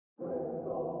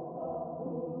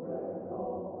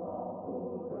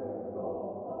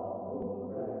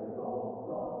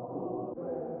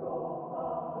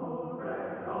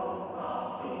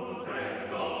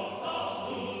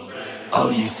Oh,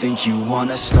 you think you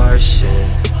wanna start shit?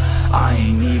 I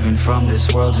ain't even from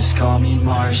this world, just call me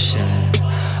Martian.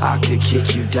 I could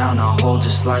kick you down a hole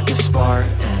just like a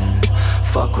Spartan.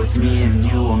 Fuck with me and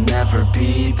you will never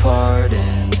be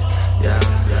pardoned. Yeah.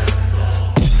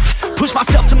 Push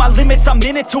myself to my limits, I'm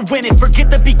in it to win it.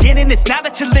 Forget the beginning, it's now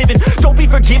that you're living. Don't be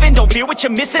forgiven, don't fear what you're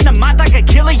missing. A mind like a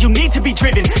killer, you need to be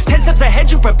driven. 10 steps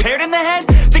ahead, you prepared in the head?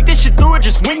 Think this shit through or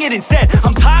just wing it instead?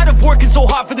 I'm tired of working so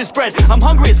hard for this bread. I'm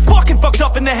hungry as fuck and fucked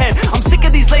up in the head. I'm sick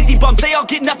of these lazy bums, they all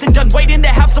get nothing done. Waiting to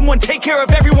have someone take care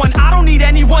of everyone. I don't need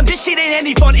anyone, this shit ain't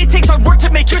any fun. It takes hard work to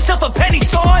make yourself a penny,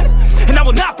 son. And I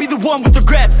will not be the one with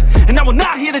regrets. And I will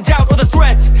not hear the doubt or the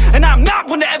threats. And I'm not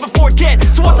one to ever forget.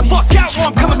 So what's the fuck out or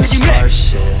I'm coming for you next.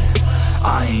 Shit.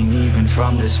 I ain't even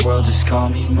from this world, just call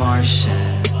me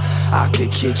Martian. I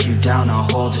could kick you down a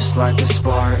hole just like a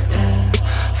Spartan.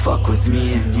 Fuck with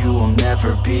me and you will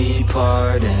never be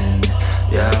pardoned.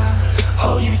 Yeah.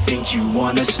 Oh, you think you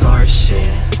wanna start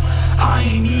shit? I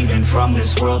ain't even from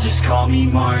this world, just call me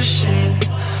Martian.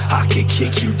 I could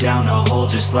kick you down a hole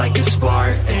just like a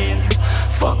Spartan.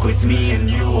 Fuck with me and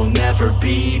you will never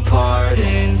be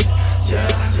pardoned.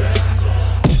 Yeah.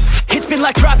 It's been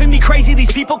like driving me crazy,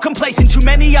 these people complacent. Too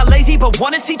many are lazy but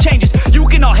wanna see changes. You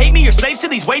can all hate me, you're slaves to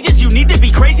these wages. You need to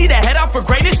be crazy to head out for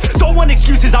greatness. Don't want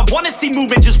excuses, I wanna see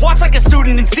movement. Just watch like a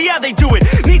student and see how they do it.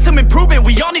 Need some improvement,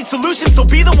 we all need solutions. So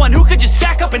be the one who could just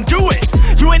sack up and do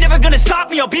it. You ain't never gonna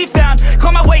stop me, I'll be found.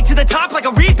 Climb my way to the top like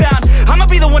a rebound. I'ma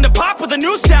be the one to pop with a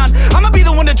new sound. I'ma be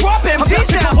the one to drop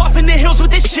MCs down. Off in the hills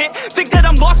with this shit. Think that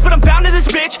I'm lost but I'm found in this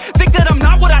bitch. Think that I'm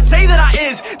not what I say that I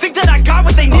is. Think that I got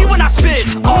what they need when I spit.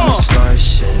 Start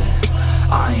shit.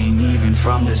 I ain't even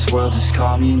from this world, just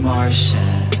call me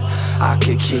Martian. I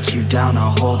could kick you down a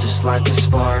hole just like a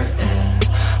Spartan.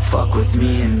 Fuck with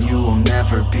me and you will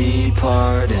never be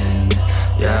pardoned.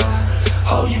 Yeah.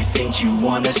 Oh, you think you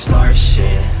wanna start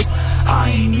shit? I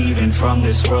ain't even from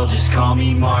this world, just call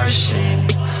me Martian.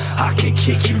 I could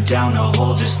kick you down a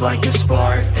hole just like a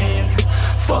Spartan.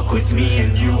 Fuck with me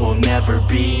and you will never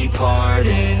be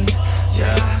pardoned.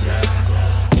 Yeah.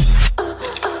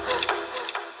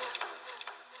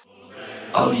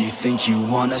 Oh, you think you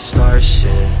wanna start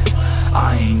shit?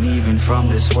 I ain't even from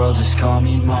this world, just call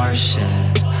me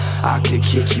Martian. I could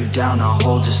kick you down a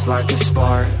hole just like a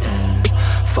Spartan.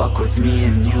 Fuck with me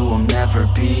and you will never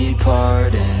be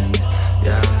pardoned.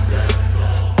 Yeah.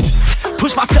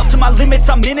 Push myself to my limits,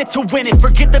 I'm in it to win it.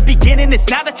 Forget the beginning, it's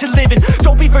now that you're living.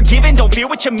 Don't be forgiven, don't fear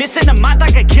what you're missing. A mind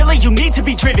like a killer, you need to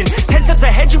be driven. 10 steps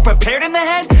ahead, you prepared in the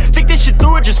head? Think this shit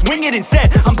through or just wing it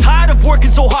instead? I'm tired of working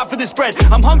so hard for this bread.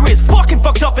 I'm hungry as fuck and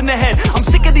fucked up in the head. I'm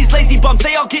sick of these lazy bums,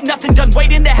 they all get nothing done.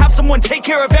 Waiting to have someone take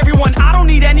care of everyone. I don't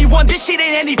need anyone, this shit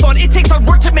ain't any fun. It takes hard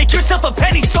work to make yourself a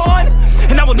penny, son.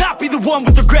 And I will not be the one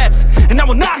with regrets. And I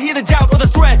will not hear the doubt or the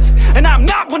threats. And I'm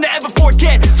not one to ever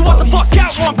forget. So what's the fuck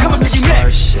out or I'm coming for you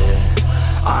next. Shit.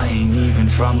 I ain't even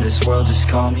from this world, just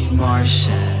call me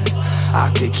Martian.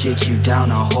 I could kick you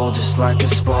down a hole just like a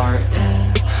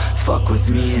Spartan. Fuck with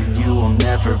me and you will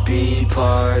never be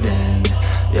pardoned.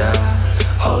 Yeah.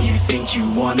 Oh, you think you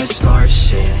wanna start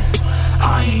shit?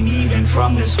 I ain't even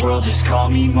from this world, just call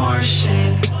me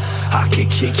Martian. I could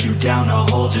kick you down a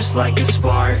hole just like a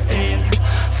Spartan.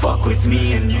 Fuck with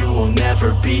me and you will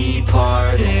never be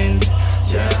pardoned.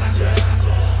 Yeah.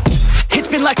 It's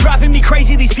been like driving me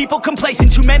crazy, these people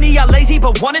complacent. Too many are lazy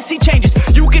but wanna see changes.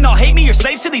 You can all hate me, you're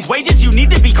slaves to these wages. You need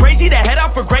to be crazy to head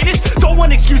out for greatness. Don't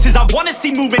want excuses, I wanna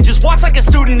see movement. Just watch like a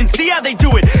student and see how they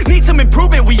do it. Need some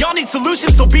improvement, we all need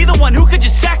solutions. So be the one who could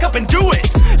just sack up and do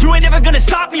it. You ain't never gonna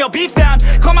stop me, I'll be found.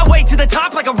 Climb my way to the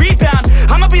top like a rebound.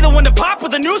 I'ma be the one to pop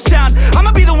with a new sound.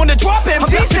 I'ma be the one to drop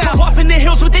MCs down. Off in the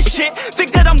hills with this shit.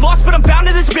 Think that I'm lost but I'm found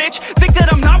in this bitch. Think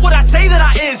that I'm not what I say that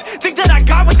I is. Think that I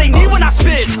got what they need when I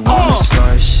spit.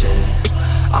 Start shit.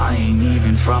 I ain't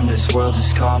even from this world,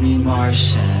 just call me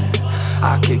Martian.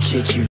 I could kick you